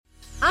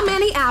I'm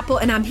Annie Apple,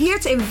 and I'm here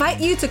to invite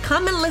you to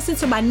come and listen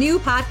to my new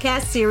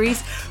podcast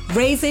series,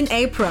 Raising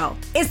a Pro.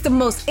 It's the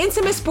most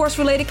intimate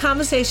sports-related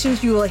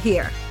conversations you will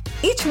hear.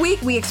 Each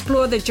week, we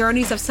explore the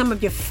journeys of some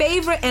of your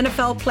favorite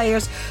NFL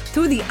players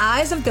through the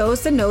eyes of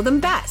those that know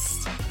them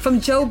best. From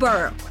Joe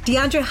Burrow,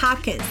 DeAndre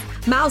Hopkins,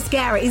 Myles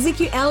Garrett,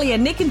 Ezekiel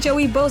Elliott, Nick and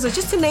Joey Bosa,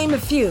 just to name a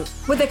few.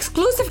 With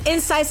exclusive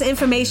insights and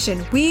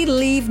information, we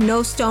leave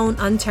no stone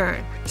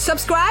unturned.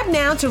 Subscribe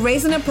now to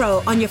Raising a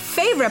Pro on your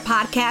favorite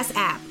podcast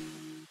app.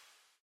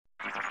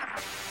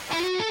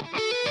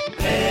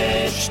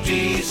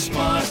 HD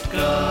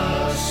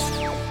Smartcast.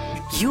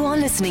 You are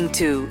listening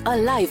to a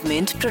Live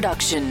Mint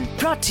production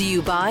brought to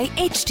you by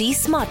HD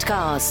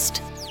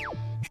Smartcast.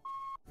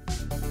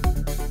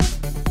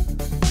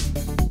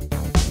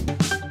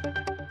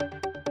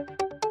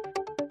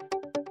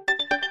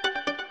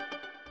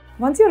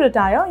 Once you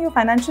retire, your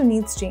financial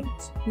needs change.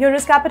 Your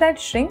risk appetite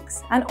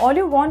shrinks, and all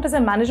you want is a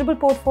manageable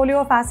portfolio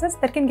of assets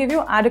that can give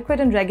you adequate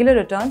and regular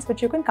returns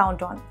which you can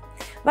count on.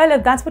 Well,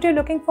 if that's what you're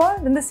looking for,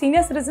 then the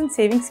Senior Citizen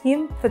Savings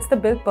Scheme fits the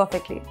bill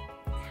perfectly.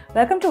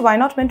 Welcome to Why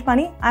Not Mint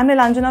Money. I'm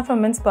Nilanjana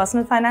from Mint's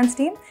personal finance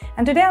team,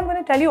 and today I'm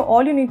going to tell you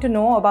all you need to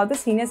know about the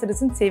Senior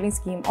Citizen Savings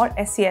Scheme, or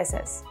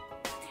SCSS.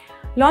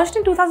 Launched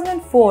in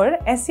 2004,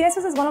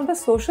 SCSS is one of the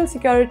social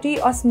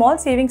security or small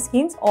savings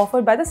schemes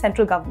offered by the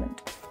central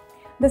government.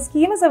 The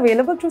scheme is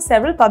available through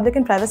several public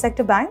and private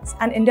sector banks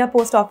and India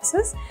Post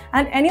offices,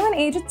 and anyone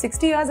aged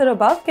 60 years or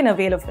above can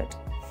avail of it.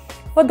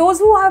 For those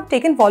who have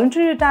taken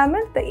voluntary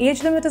retirement, the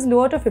age limit is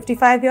lower to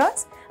 55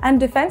 years, and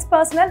defense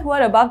personnel who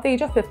are above the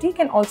age of 50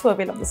 can also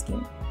avail of the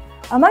scheme.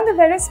 Among the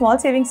various small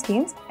savings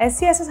schemes,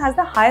 SCSS has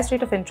the highest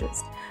rate of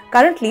interest.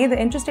 Currently, the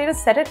interest rate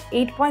is set at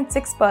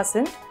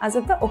 8.6% as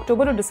of the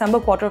October to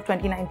December quarter of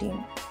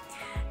 2019.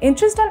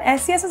 Interest on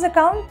SCSS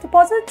account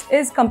deposits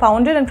is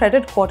compounded and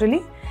credited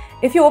quarterly.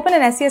 If you open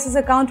an SCSS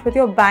account with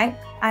your bank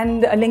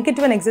and link it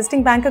to an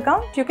existing bank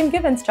account, you can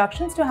give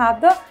instructions to have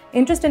the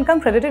interest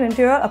income credited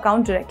into your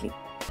account directly.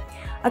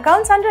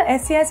 Accounts under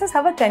SCSS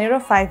have a tenure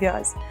of 5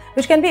 years,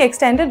 which can be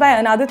extended by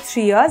another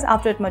 3 years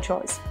after it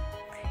matures.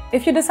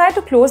 If you decide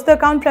to close the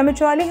account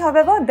prematurely,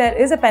 however, there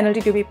is a penalty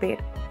to be paid.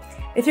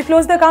 If you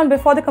close the account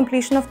before the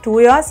completion of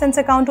 2 years since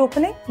account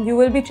opening, you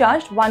will be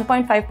charged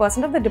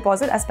 1.5% of the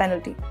deposit as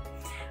penalty.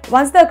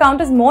 Once the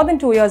account is more than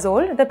 2 years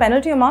old, the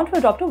penalty amount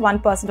will drop to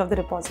 1% of the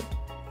deposit.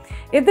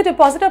 If the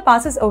depositor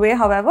passes away,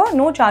 however,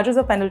 no charges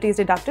or penalties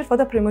deducted for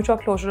the premature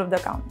closure of the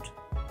account.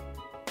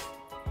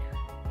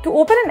 To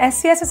open an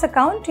SCSS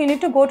account, you need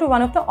to go to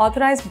one of the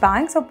authorized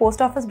banks or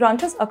post office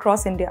branches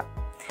across India.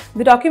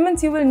 The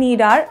documents you will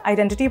need are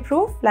identity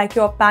proof like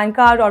your PAN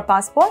card or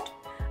passport,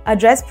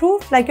 address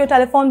proof like your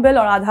telephone bill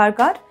or Aadhaar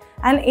card,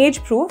 and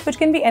age proof, which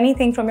can be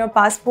anything from your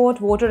passport,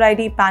 voter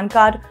ID, PAN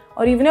card,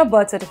 or even your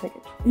birth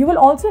certificate. You will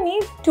also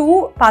need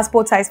 2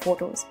 passport size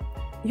photos.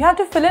 You have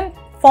to fill in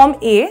Form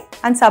A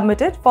and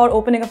submit it for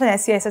opening of an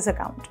SCSS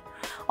account.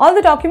 All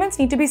the documents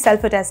need to be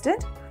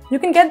self-attested. You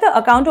can get the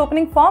account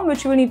opening form,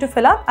 which you will need to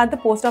fill up at the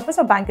post office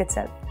or bank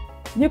itself.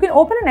 You can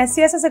open an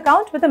SCSS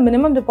account with a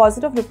minimum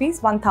deposit of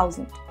Rs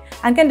 1,000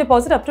 and can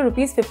deposit up to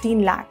Rs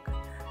 15 lakh.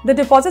 The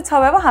deposits,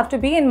 however, have to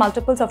be in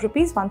multiples of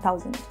Rs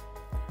 1,000.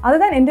 Other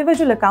than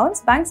individual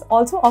accounts, banks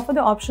also offer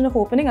the option of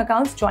opening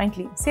accounts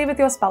jointly, say with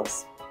your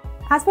spouse.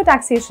 As for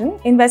taxation,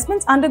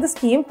 investments under the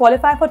scheme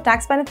qualify for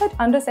tax benefit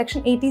under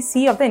Section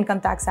 80C of the Income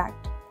Tax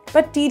Act.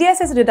 But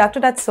TDS is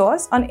deducted at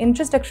source on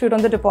interest accrued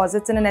on the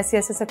deposits in an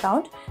SCSS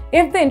account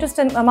if the interest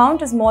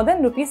amount is more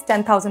than Rs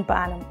 10,000 per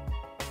annum.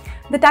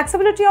 The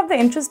taxability of the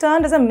interest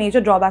earned is a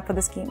major drawback for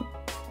the scheme.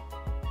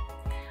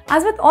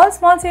 As with all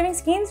small savings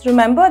schemes,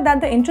 remember that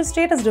the interest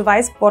rate is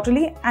revised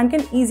quarterly and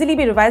can easily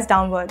be revised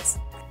downwards.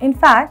 In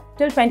fact,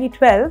 till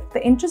 2012,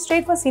 the interest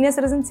rate for Senior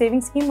Citizen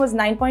Savings Scheme was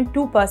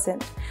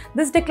 9.2%.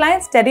 This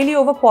declined steadily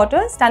over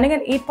quarters, standing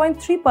at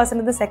 8.3%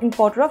 in the second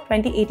quarter of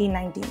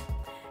 2018-19.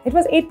 It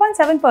was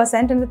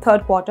 8.7% in the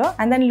third quarter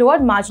and then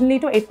lowered marginally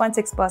to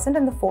 8.6%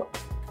 in the fourth.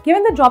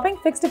 Given the dropping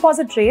fixed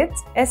deposit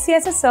rates,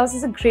 SCSS serves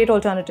as a great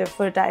alternative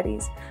for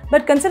retirees,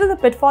 but consider the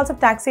pitfalls of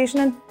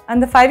taxation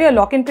and the 5-year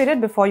lock-in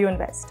period before you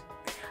invest.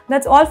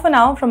 That's all for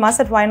now from us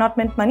at Why Not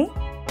Mint Money.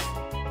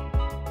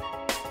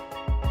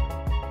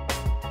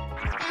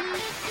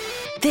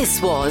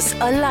 This was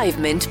a Live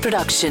Mint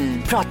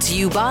production brought to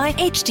you by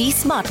HD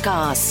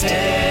Smartcast.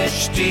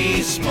 HD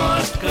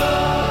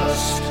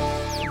Smartcast.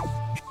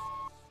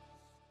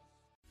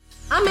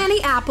 I'm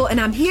Annie Apple, and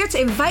I'm here to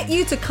invite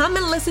you to come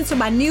and listen to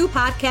my new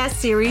podcast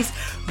series,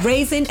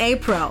 Raising a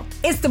Pro.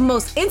 It's the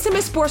most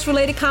intimate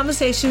sports-related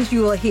conversations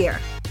you will hear.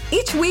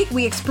 Each week,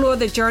 we explore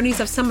the journeys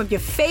of some of your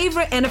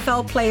favorite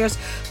NFL players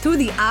through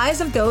the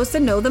eyes of those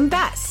that know them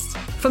best.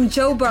 From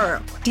Joe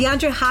Burrow,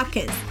 DeAndre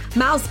Hopkins,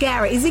 Myles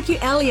Garrett, Ezekiel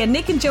Elliott,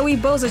 Nick and Joey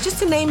Bosa, just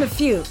to name a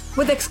few.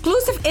 With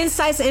exclusive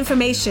insights and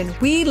information,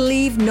 we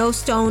leave no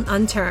stone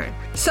unturned.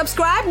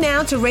 Subscribe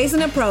now to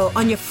Raising a Pro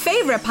on your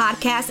favorite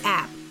podcast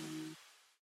app.